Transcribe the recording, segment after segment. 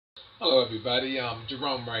Hello everybody,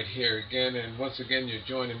 Gerone Wright here again, and once again you're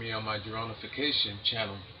joining me on my Geronification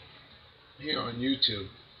channel here on YouTube.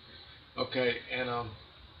 Okay, and I'm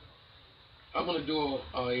going to do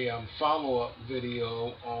a follow-up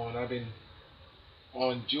video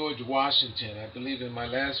on George Washington. I believe in my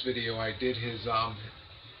last video I did his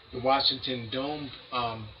the Washington Dome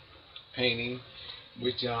painting,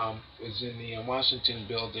 which is in the Washington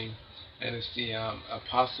building, and it's the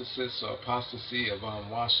apostasis or apostasy of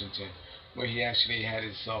Washington, where he actually had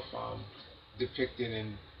himself depicted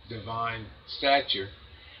in divine stature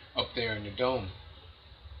up there in the dome,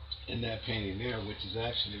 in that painting there, which is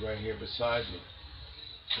actually right here beside me.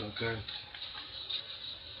 Okay,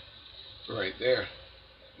 right there.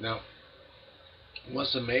 Now,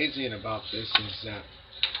 what's amazing about this is that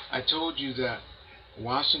I told you that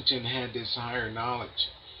Washington had this higher knowledge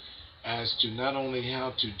as to not only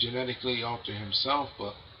how to genetically alter himself,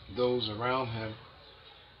 but those around him,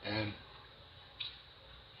 and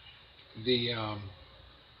the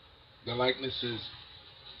likenesses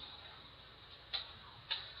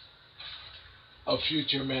of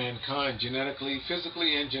future mankind, genetically,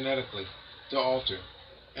 physically, and genetically, to alter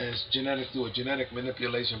as through a genetic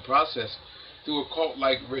manipulation process, through a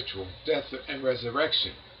cult-like ritual, death and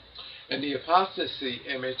resurrection. And the apostasy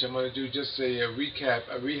image, I'm going to do just a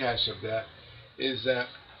rehash of that, is that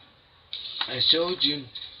I showed you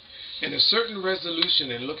in a certain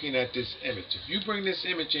resolution in looking at this image. If you bring this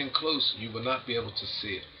image in close, you will not be able to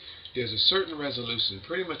see it. There's a certain resolution,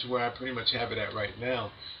 pretty much where I pretty much have it at right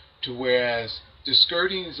now, to whereas the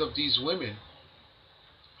skirtings of these women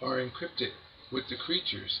are encrypted with the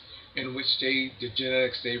creatures in which the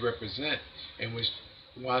genetics they represent, in which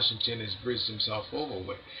Washington has bridged himself over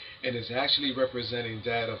with, and is actually representing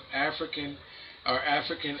that of African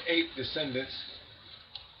ape descendants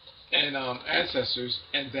and ancestors,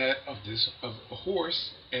 and that of a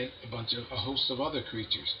horse and a host of other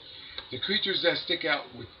creatures. The creatures that stick out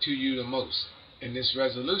to you the most in this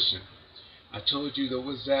resolution, I told you there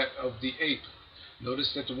was that of the ape.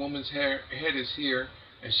 Notice that the woman's head is here,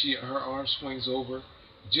 and her arm swings over,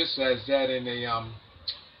 just as that in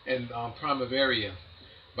Primavera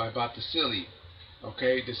by Botticelli.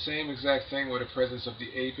 Okay, the same exact thing where the presence of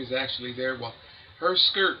the ape is actually there. Well, her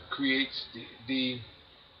skirt creates the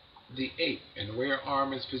ape, and the way her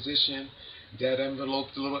arm is positioned, that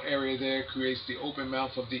envelope, the little area there, creates the open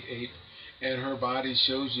mouth of the ape, and her body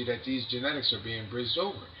shows you that these genetics are being bridged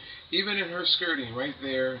over. Even in her skirting, right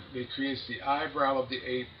there, it creates the eyebrow of the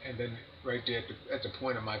ape, and then right there at the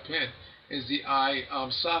point of my pen is the eye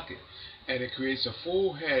socket, and it creates a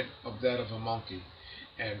full head of that of a monkey.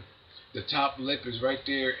 And the top lip is right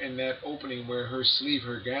there in that opening where her sleeve,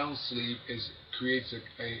 her gown sleeve, creates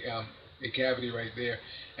a cavity right there,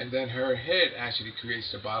 and then her head actually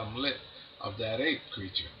creates the bottom lip of that ape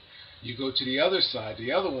creature. You go to the other side,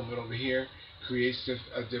 the other woman over here creates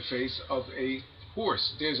the face of a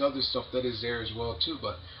horse. There's other stuff that is there as well too,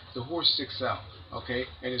 but the horse sticks out, okay,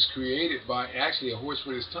 and is created by actually a horse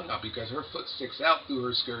with his tongue out, because her foot sticks out through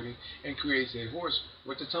her skirting and creates a horse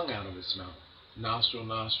with the tongue out of its mouth. Nostril,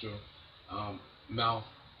 mouth,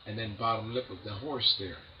 and then bottom lip of the horse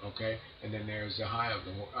there, okay, and then there's the eye of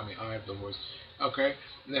the horse, okay.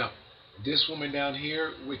 Now, this woman down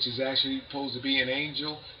here, which is actually supposed to be an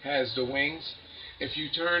angel, has the wings. If you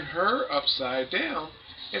turn her upside down,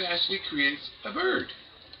 it actually creates a bird.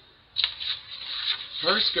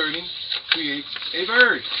 Her skirting creates a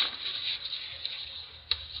bird.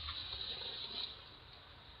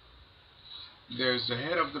 There's the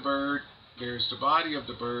head of the bird, there's the body of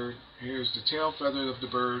the bird, here's the tail feather of the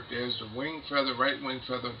bird, there's the wing feather, right wing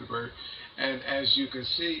feather of the bird, and as you can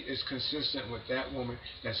see, it's consistent with that woman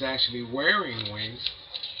that's actually wearing wings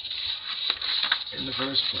in the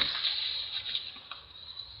first place.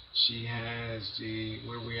 She has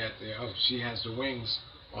she has the wings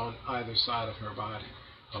on either side of her body,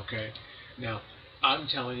 okay? Now, I'm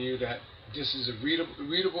telling you that this is a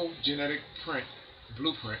readable genetic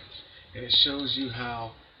blueprint, and it shows you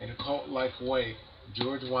how, in a cult-like way,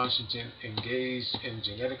 George Washington engaged in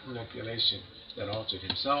genetic manipulation that altered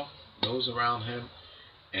himself, those around him,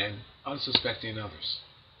 and unsuspecting others,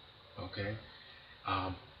 okay?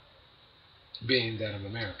 Being that of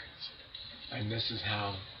Americans. And this is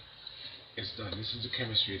how it's done. This is the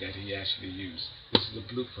chemistry that he actually used. This is the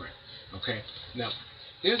blueprint, okay? Now,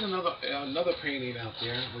 there's another painting out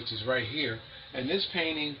there, which is right here, and this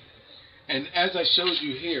painting, and as I showed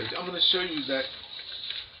you here, I'm going to show you that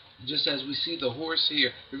just as we see the horse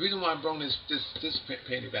here, the reason why I brought this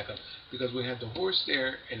painting back up, because we have the horse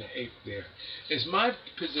there and the ape there. It's my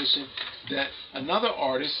position that another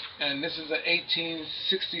artist, and this is an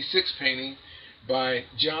 1866 painting by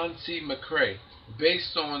John C. McRae,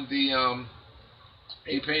 based on the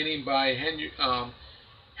a painting by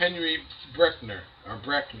Henry Bruckner,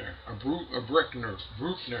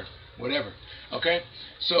 whatever. Okay,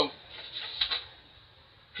 so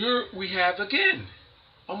here we have again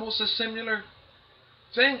almost a similar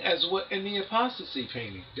thing as what in the apostasy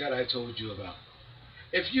painting that I told you about.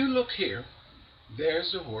 If you look here,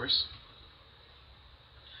 there's the horse.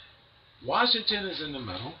 Washington is in the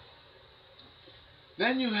middle.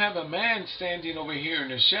 Then you have a man standing over here in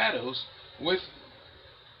the shadows with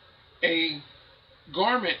a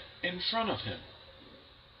garment in front of him.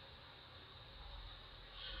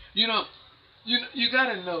 You know, you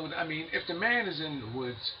got to know, I mean, if the man is in the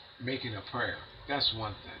woods making a prayer, that's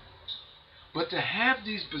one thing. But to have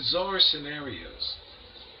these bizarre scenarios,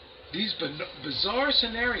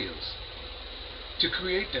 to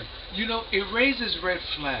create them, it raises red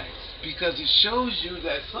flags because it shows you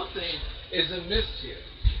that something is amiss here.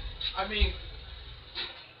 I mean,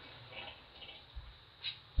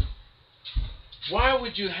 why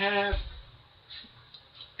would you have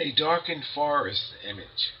a darkened forest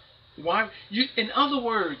image? In other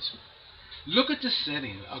words, look at the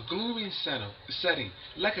setting, a gloomy setting,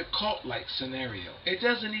 like a cult-like scenario. It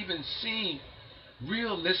doesn't even seem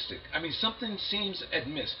realistic. I mean, something seems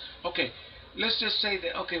amiss. Okay, let's just say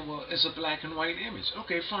that, okay, well, it's a black and white image.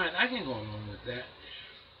 Okay, fine, I can go along with that.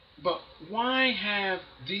 But why have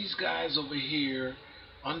these guys over here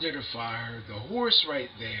under the fire, the horse right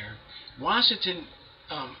there, Washington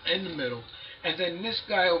in the middle, and then this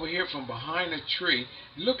guy over here from behind a tree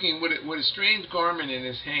looking with a strange garment in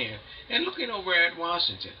his hand and looking over at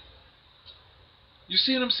Washington? You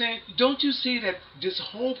see what I'm saying? Don't you see that this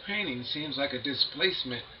whole painting seems like a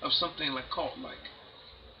displacement of something like cult-like?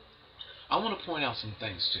 I want to point out some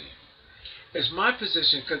things to you. It's my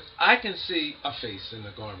position, because I can see a face in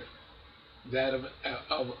the garment, that of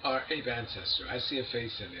our ape ancestor. I see a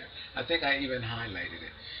face in there. I think I even highlighted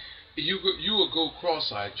it. You will go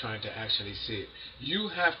cross-eyed trying to actually see it. You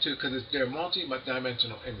have to, because they're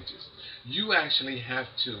multi-dimensional images. You actually have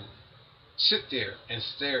to sit there and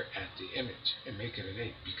stare at the image and make it an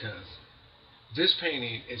ape, because this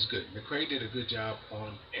painting is good. McRae did a good job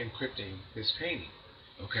on encrypting this painting.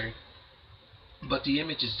 Okay? But the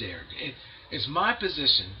image is there. It's my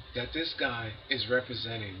position that this guy is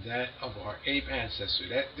representing that of our ape ancestor.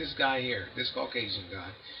 That this guy here, this Caucasian guy,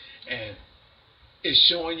 and is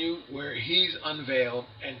showing you where he's unveiled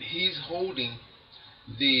and he's holding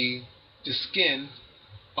the skin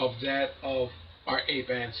of that of our ape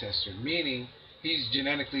ancestor, meaning he's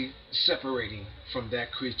genetically separating from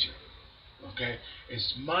that creature. Okay,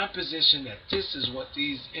 it's my position that this is what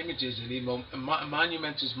these images and these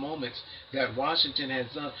monumentous moments that Washington has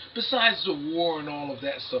done, besides the war and all of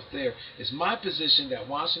that stuff there, it's my position that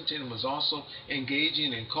Washington was also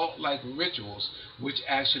engaging in cult-like rituals which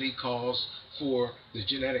actually caused for the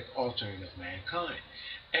genetic altering of mankind.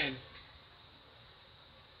 And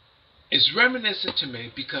it's reminiscent to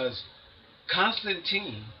me because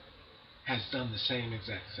Constantine has done the same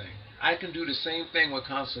exact thing. I can do the same thing with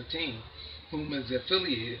Constantine, whom is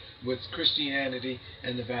affiliated with Christianity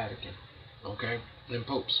and the Vatican, okay, and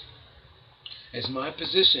popes. It's my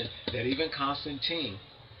position that even Constantine,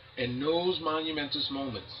 in those monumentous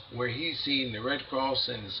moments where he's seen the Red Cross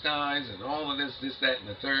in the skies and all of this, that, and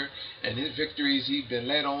the third, and his victories he's been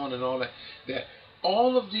led on and all that, that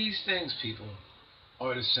all of these things, people,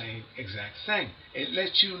 are the same exact thing. It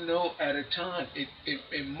lets you know at a time,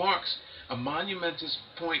 it marks a monumentous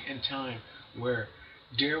point in time where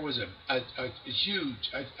there was a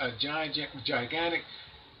huge, gigantic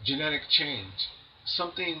genetic change.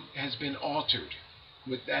 Something has been altered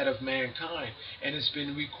with that of mankind, and it's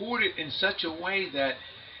been recorded in such a way that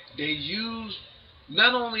they use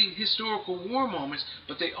not only historical war moments,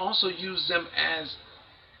 but they also use them as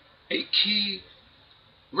a key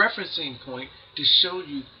referencing point to show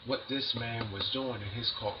you what this man was doing in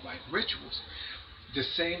his cult-like rituals. The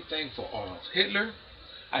same thing for Adolf Hitler.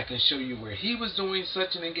 I can show you where he was doing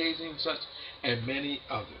such and engaging such, and many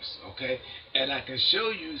others, okay? And I can show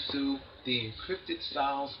you through the encrypted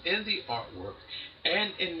styles in the artwork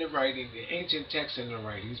and in the writing, the ancient texts in the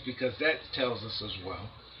writings, because that tells us as well.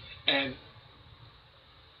 And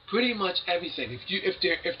pretty much everything.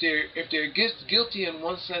 If they're guilty in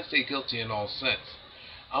one sense, they're guilty in all sense.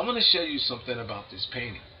 I want to show you something about this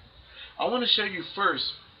painting. I want to show you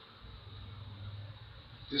first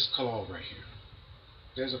this claw right here.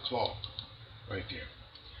 There's a claw right there.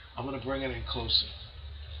 I'm going to bring it in closer.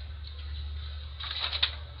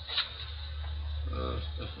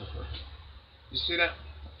 You see that?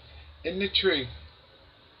 In the tree,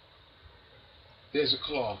 there's a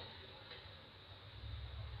claw.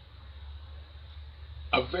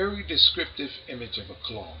 a very descriptive image of a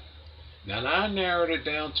claw. Now I narrowed it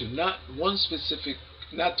down to not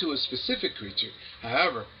to a specific creature,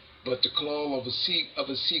 however, but the claw of a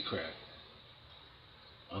sea crab.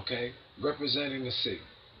 Okay, representing the sea,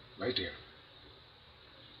 right there.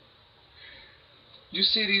 You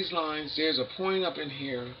see these lines? There's a point up in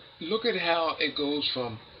here. Look at how it goes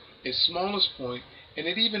from its smallest point, and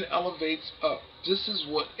it even elevates up. This is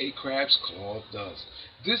what a crab's claw does.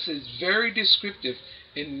 This is very descriptive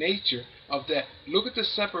in nature of that. Look at the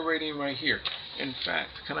separating right here. In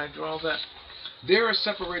fact, can I draw that? There are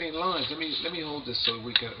separating lines. Let me hold this so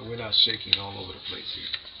we're not shaking all over the place here.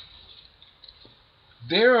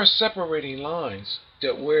 There are separating lines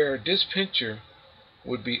that where this pincher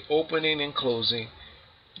would be opening and closing.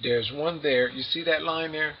 There's one there. You see that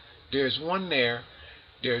line there? There's one there.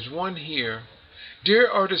 There's one here. There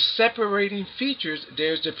are the separating features.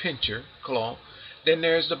 There's the pincher claw. Then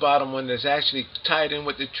there's the bottom one that's actually tied in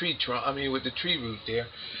with the tree trunk. With the tree root there.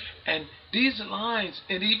 And these lines,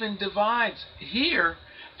 it even divides here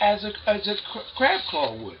as a crab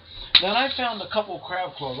claw would. Now I found a couple of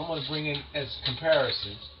crab claws I'm going to bring in as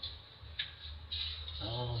comparisons.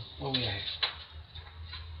 What we have?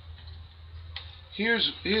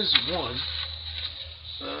 Here's one.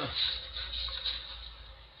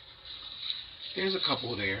 There's a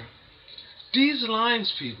couple there. These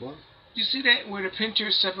lines, people, you see that where the pincher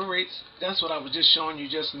separates? That's what I was just showing you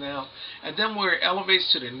just now. And then where it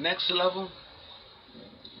elevates to the next level,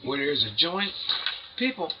 where there's a joint.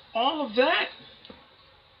 People, all of that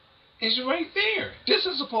is right there. This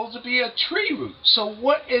is supposed to be a tree root. So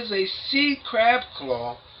what is a sea crab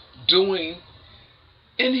claw doing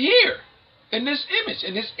in here? In this image,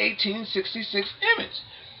 in this 1866 image.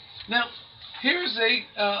 Now, here's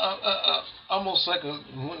almost like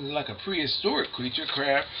a prehistoric creature,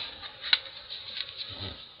 crab.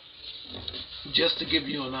 Just to give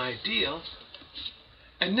you an idea.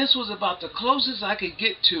 And this was about the closest I could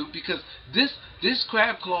get to, because this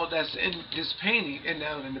crab claw that's in this painting, and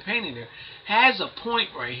down in the painting there, has a point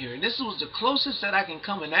right here. And this was the closest that I can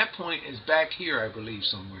come, and that point is back here, I believe,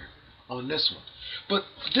 somewhere on this one. But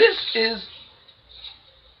this is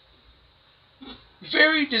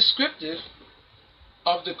very descriptive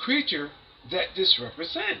of the creature that this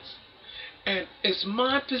represents. And it's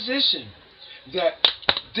my position that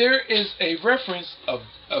there is a reference of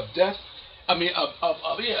death, of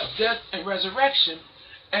death and resurrection,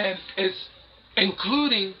 and it's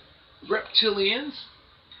including reptilians,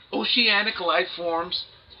 oceanic life forms,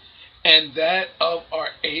 and that of our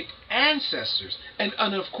ape ancestors, and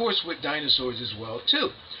of course with dinosaurs as well too.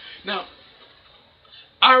 Now,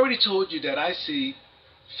 I already told you that I see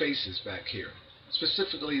faces back here,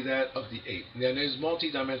 specifically that of the ape. Now there's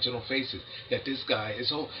multi-dimensional faces that this guy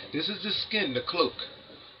is holding. This is the skin, the cloak.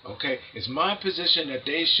 Okay, it's my position that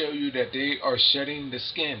they show you that they are shedding the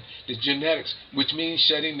skin, the genetics, which means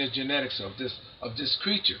shedding the genetics of this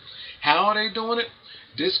creature. How are they doing it?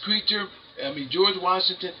 This creature, George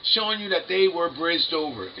Washington, showing you that they were bridged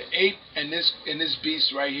over. The ape and this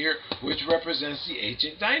beast right here, which represents the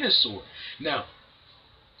ancient dinosaur. Now,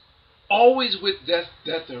 always with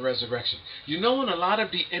death and resurrection. You know, in a lot of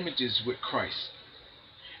the images with Christ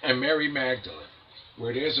and Mary Magdalene,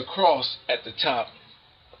 where there's a cross at the top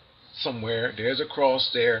somewhere, there's a cross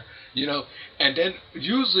there, and then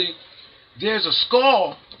usually there's a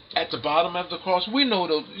skull at the bottom of the cross. We know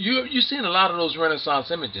those. You've seen a lot of those Renaissance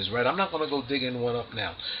images, right? I'm not going to go digging one up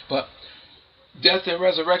now, but death and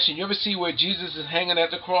resurrection. You ever see where Jesus is hanging at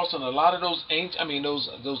the cross on a lot of those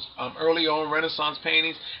early on Renaissance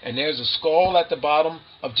paintings, and there's a skull at the bottom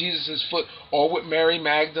of Jesus' foot, or with Mary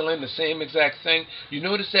Magdalene, the same exact thing. You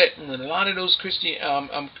notice that in a lot of those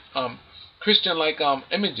Christian-like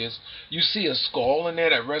images, you see a skull in there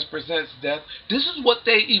that represents death. This is what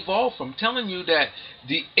they evolved from, telling you that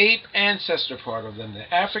the ape ancestor part of them,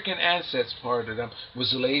 the African ancestor part of them,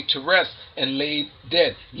 was laid to rest and laid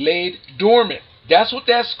dead, laid dormant. That's what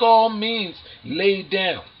that skull means, laid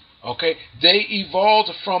down. Okay, they evolved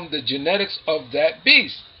from the genetics of that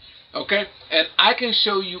beast. Okay, and I can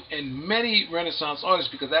show you in many Renaissance artists,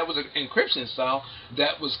 because that was an encryption style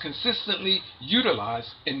that was consistently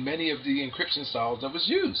utilized in many of the encryption styles that was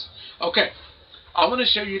used. Okay, I'm going to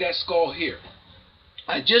show you that skull here.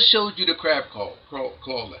 I just showed you the crab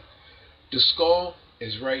clawlet. The skull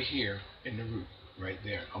is right here in the root, right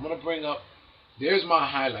there. I'm going to bring up, there's my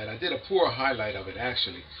highlight. I did a poor highlight of it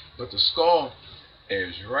actually, but the skull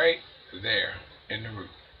is right there in the root.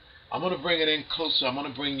 I'm going to bring it in closer. I'm going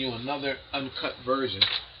to bring you another uncut version.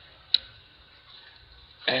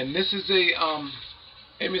 And this is a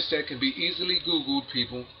image that can be easily Googled,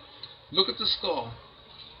 people. Look at the skull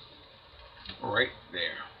right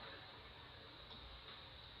there.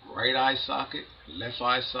 Right eye socket, left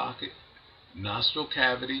eye socket, nostril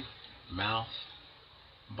cavity, mouth,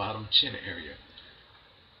 bottom chin area.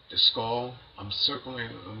 The skull, I'm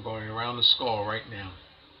going around the skull right now.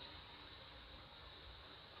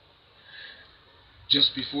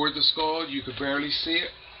 Just before the skull, you could barely see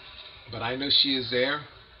it, but I know she is there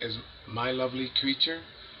as my lovely creature,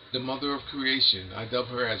 the mother of creation. I dub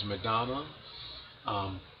her as Madonna,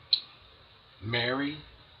 Mary,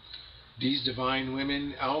 these divine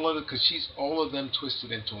women, because she's all of them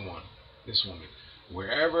twisted into one, this woman.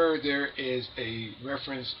 Wherever there is a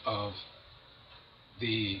reference of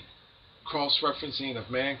the cross-referencing of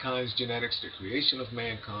mankind's genetics, the creation of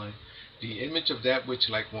mankind, the image of that which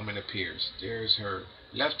like woman appears. There's her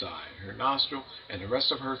left eye, her nostril, and the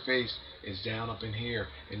rest of her face is down up in here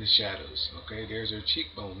in the shadows. Okay, there's her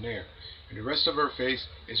cheekbone there. And the rest of her face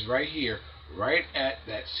is right here, right at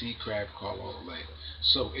that sea crab claw leg.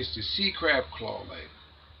 So it's the sea crab claw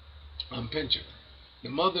leg. Pincher, the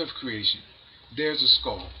mother of creation. There's a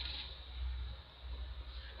skull.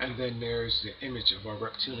 And then there's the image of our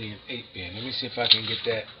reptilian ape man. Let me see if I can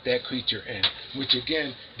get that creature in. Which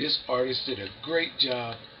again, this artist did a great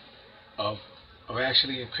job of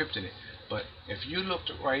actually encrypting it. But if you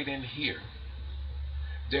looked right in here,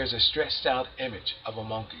 there's a stretched out image of a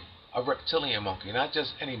monkey. A reptilian monkey. Not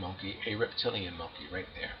just any monkey, a reptilian monkey right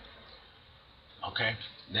there. Okay?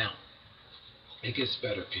 Now, it gets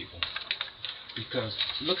better, people. Because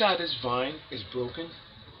look how this vine is broken.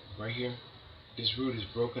 Right here. This root is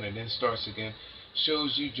broken and then starts again.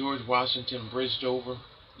 Shows you George Washington bridged over.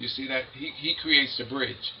 You see that? He creates the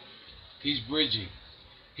bridge. He's bridging.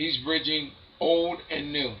 He's bridging old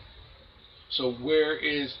and new. So where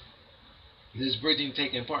is this bridging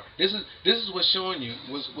taking part? This is what's showing you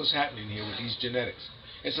what's happening here with these genetics.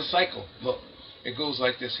 It's a cycle. Look, it goes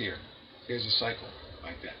like this here. There's a cycle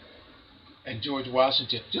like that. And George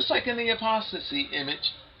Washington, just like in the apostasy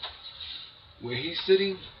image, where he's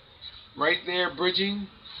sitting right there, bridging,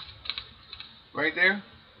 right there.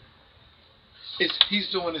 He's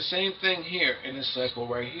doing the same thing here in this cycle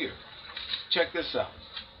right here. Check this out.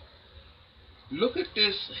 Look at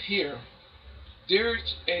this here.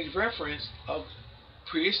 There's a reference of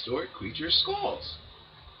prehistoric creature skulls.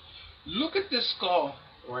 Look at this skull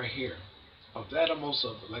right here, of that almost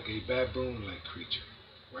of like a baboon-like creature,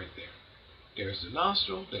 right there. There's the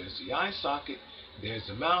nostril, there's the eye socket, there's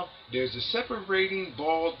the mouth, there's the separating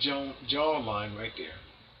bald jaw line right there.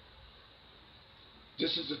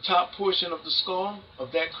 This is the top portion of the skull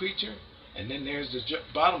of that creature, and then there's the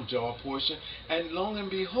bottom jaw portion, and lo and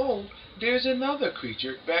behold, there's another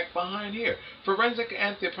creature back behind here. Forensic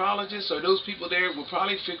anthropologists or those people there will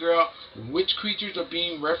probably figure out which creatures are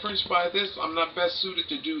being referenced by this. I'm not best suited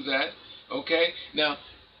to do that. Okay? Now,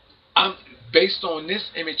 I'm based on this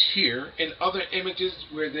image here and other images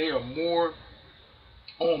where they are more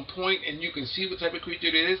on point and you can see what type of creature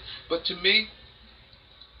it is. But to me,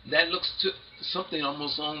 that looks to something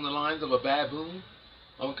almost along the lines of a baboon.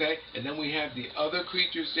 Okay? And then we have the other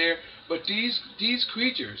creatures there. But these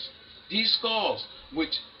creatures, these skulls,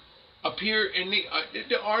 which appear in the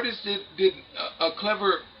artist did a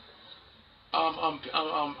clever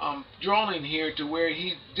drawing here to where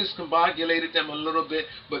he discombobulated them a little bit,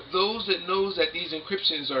 but those that knows that these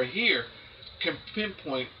encryptions are here can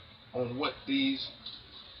pinpoint on what these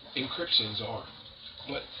encryptions are.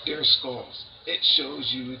 But they're skulls. It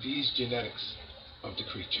shows you these genetics of the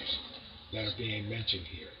creatures that are being mentioned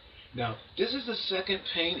here. Now, this is the second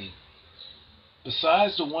painting,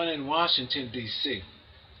 besides the one in Washington, D.C.,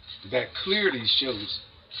 that clearly shows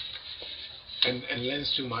and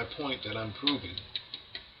lends to my point that I'm proving.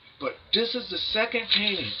 But this is the second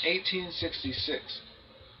painting, 1866,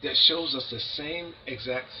 that shows us the same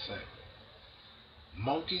exact thing.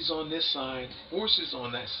 Monkeys on this side, horses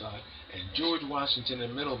on that side, and George Washington in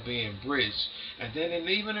the middle being bridged. And then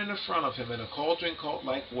even in the front of him, in a cauldron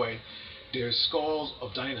cult-like way, there's skulls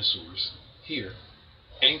of dinosaurs here,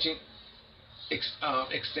 ancient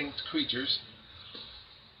extinct creatures.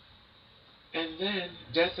 And then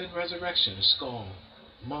death and resurrection, a skull,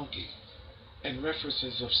 monkey, and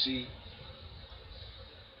references of sea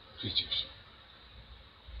creatures.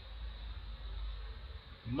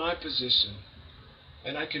 My position,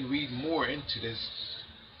 and I can read more into this,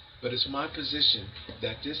 but it's my position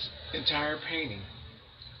that this entire painting,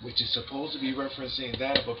 which is supposed to be referencing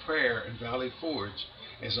that of a prayer in Valley Forge,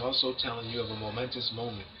 is also telling you of a momentous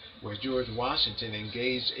moment where George Washington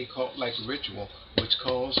engaged a cult-like ritual which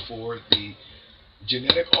calls for the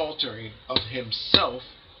genetic altering of himself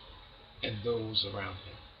and those around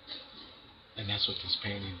him. And that's what this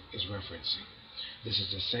painting is referencing. This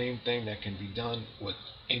is the same thing that can be done with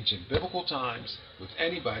ancient biblical times, with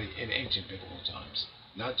anybody in ancient biblical times.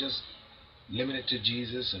 Not just limited to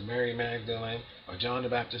Jesus and Mary Magdalene or John the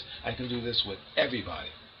Baptist. I can do this with everybody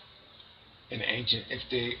in ancient. If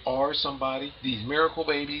they are somebody, these miracle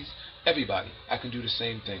babies, everybody, I can do the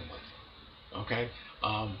same thing with. Okay?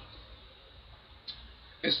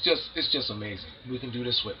 It's just amazing. We can do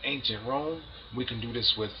this with ancient Rome. We can do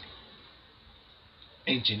this with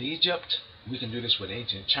ancient Egypt. We can do this with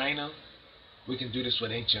ancient China. We can do this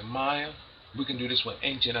with ancient Maya. We can do this with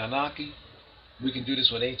ancient Anunnaki. We can do this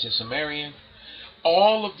with ancient Sumerian.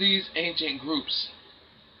 All of these ancient groups,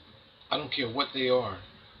 I don't care what they are,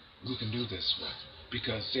 we can do this with,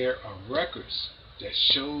 because there are records that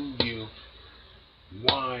show you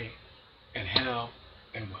why and how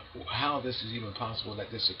this is even possible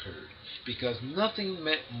that this occurred. Because nothing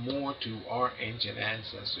meant more to our ancient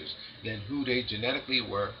ancestors than who they genetically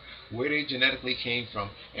were, where they genetically came from,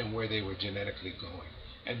 and where they were genetically going.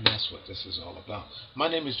 And that's what this is all about. My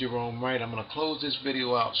name is Gerone Wright. I'm going to close this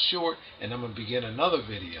video out short, and I'm going to begin another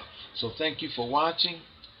video. So thank you for watching,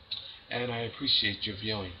 and I appreciate your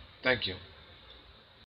viewing. Thank you.